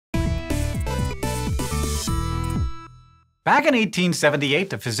Back in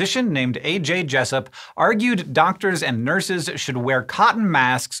 1878, a physician named A.J. Jessup argued doctors and nurses should wear cotton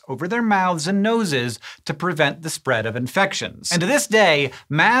masks over their mouths and noses to prevent the spread of infections. And to this day,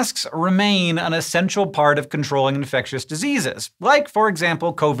 masks remain an essential part of controlling infectious diseases, like, for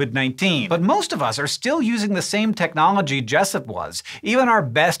example, COVID-19. But most of us are still using the same technology Jessup was. Even our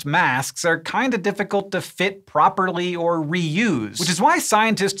best masks are kinda difficult to fit properly or reuse, which is why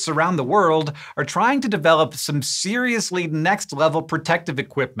scientists around the world are trying to develop some seriously next-level protective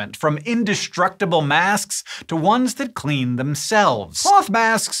equipment, from indestructible masks to ones that clean themselves. Cloth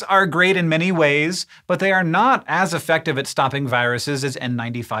masks are great in many ways, but they are not as effective at stopping viruses as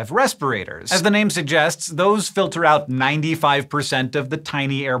N95 respirators. As the name suggests, those filter out 95% of the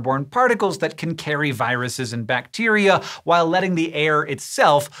tiny airborne particles that can carry viruses and bacteria, while letting the air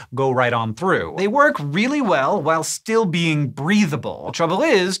itself go right on through. They work really well while still being breathable. The trouble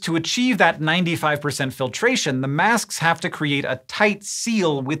is, to achieve that 95% filtration, the masks have to create a tight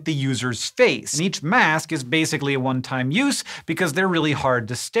seal with the user's face. And each mask is basically a one-time use because they're really hard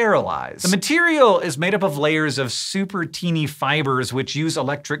to sterilize. The material is made up of layers of super teeny fibers which use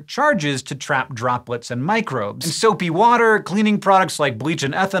electric charges to trap droplets and microbes. And soapy water, cleaning products like bleach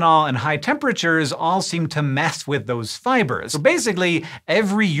and ethanol, and high temperatures all seem to mess with those fibers. So basically,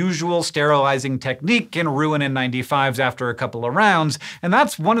 every usual sterilizing technique can ruin N95s after a couple of rounds, and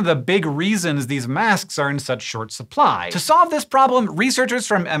that's one of the big reasons these masks are in such short supply. To solve this problem, researchers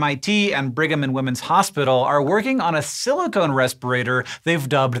from MIT and Brigham and Women's Hospital are working on a silicone respirator they've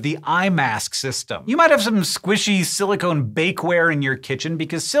dubbed the iMask system. You might have some squishy silicone bakeware in your kitchen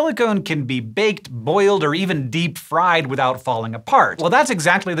because silicone can be baked, boiled, or even deep fried without falling apart. Well, that's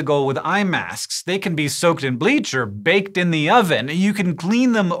exactly the goal with iMasks. They can be soaked in bleach or baked in the oven. You can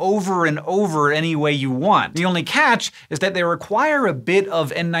clean them over and over any way you want. The only catch is that they require a bit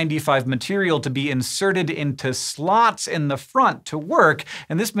of N95 material to be inserted into slots in the front to work,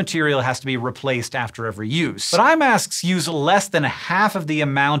 and this material has to be replaced after every use. But iMasks use less than half of the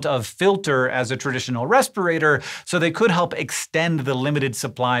amount of filter as a traditional respirator, so they could help extend the limited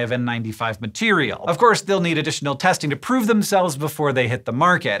supply of N95 material. Of course, they'll need additional testing to prove themselves before they hit the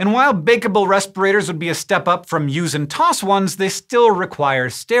market. And while bakeable respirators would be a step up from use and toss ones, they still require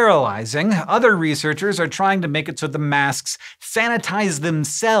sterilizing. Other researchers are trying to make it so the masks sanitize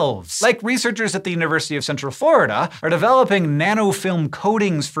themselves. Like researchers at the University of Central Florida are developing nanofilm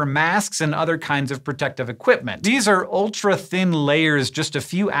coatings for masks and other kinds of protective equipment. These are ultra-thin layers just a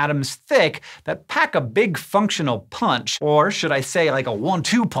few atoms thick that pack a big functional punch, or should I say like a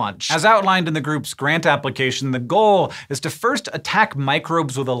 1-2 punch. As outlined in the group's grant application, the goal is to first attack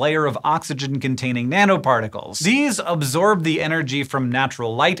microbes with a layer of oxygen-containing nanoparticles. These absorb the energy from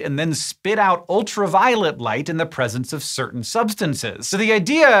natural light and then spit out ultraviolet light in the presence of certain substances. So the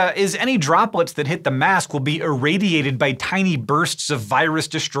idea is any droplets that hit the mask will be irradiated by tiny bursts of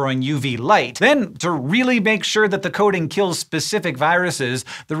virus-destroying UV light. Then, to really make sure that the coating kills specific viruses,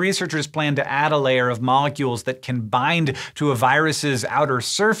 the researchers plan to add a layer of molecules that can bind to a virus's outer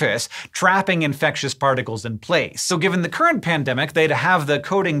surface, trapping infectious particles in place. So given the current pandemic, they'd have the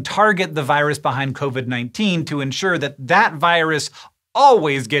coating target the virus behind COVID-19 to ensure that that virus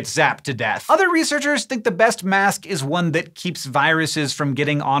always gets zapped to death. Other researchers think the best mask is one that keeps viruses from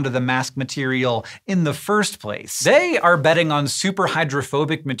getting onto the mask material in the first place. They are betting on super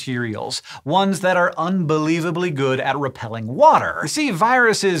hydrophobic materials, ones that are unbelievably good at repelling water. You see,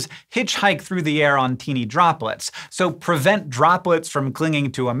 viruses hitchhike through the air on teeny droplets, so prevent droplets from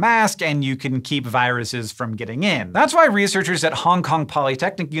clinging to a mask and you can keep viruses from getting in. That's why researchers at Hong Kong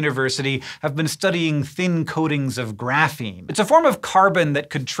Polytechnic University have been studying thin coatings of graphene. It's a form of carbon that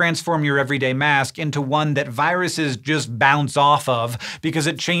could transform your everyday mask into one that viruses just bounce off of because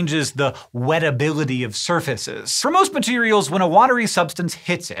it changes the wettability of surfaces. For most materials, when a watery substance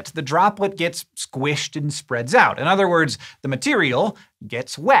hits it, the droplet gets squished and spreads out. In other words, the material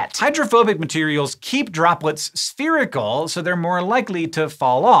gets wet. Hydrophobic materials keep droplets spherical, so they're more likely to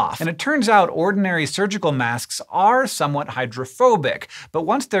fall off. And it turns out ordinary surgical masks are somewhat hydrophobic, but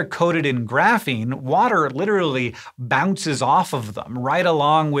once they're coated in graphene, water literally bounces off of them, right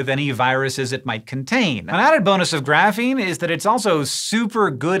along with any viruses it might contain. An added bonus of graphene is that it's also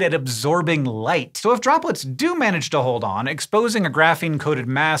super good at absorbing light. So if droplets do manage to hold on, exposing a graphene-coated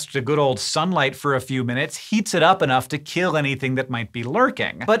mask to good old sunlight for a few minutes heats it up enough to kill anything that might be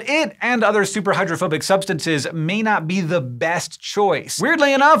lurking. But it and other super hydrophobic substances may not be the best choice.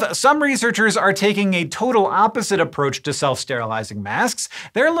 Weirdly enough, some researchers are taking a total opposite approach to self-sterilizing masks.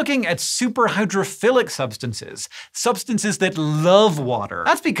 They're looking at super hydrophilic substances, substances that love water.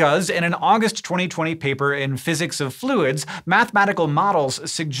 That's because in an August 2020 paper in Physics of Fluids, mathematical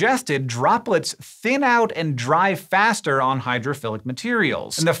models suggested droplets thin out and dry faster on hydrophilic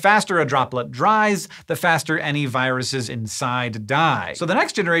materials. And the faster a droplet dries, the faster any viruses inside die. So the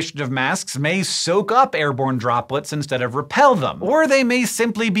next generation of masks may soak up airborne droplets instead of repel them. Or they may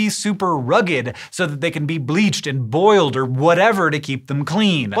simply be super rugged so that they can be bleached and boiled or whatever to keep them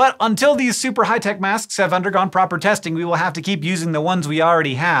clean. But until these super high-tech masks have undergone proper testing, we will have to keep using the ones we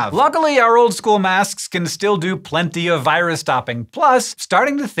already have. Luckily, our old school masks can still do plenty of virus stopping, plus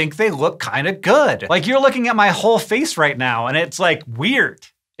starting to think they look kinda good. Like, you're looking at my whole face right now and it's like weird.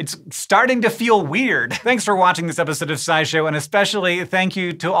 It's starting to feel weird. Thanks for watching this episode of SciShow, and especially thank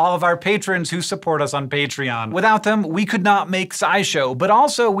you to all of our patrons who support us on Patreon. Without them, we could not make SciShow, but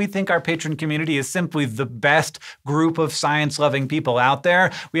also we think our patron community is simply the best group of science-loving people out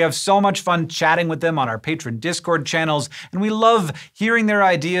there. We have so much fun chatting with them on our patron Discord channels, and we love hearing their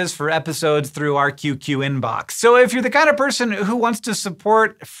ideas for episodes through our QQ inbox. So if you're the kind of person who wants to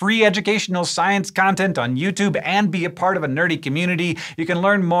support free educational science content on YouTube and be a part of a nerdy community, you can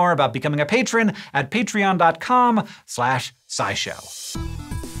learn more about becoming a patron at patreon.com/SciShow.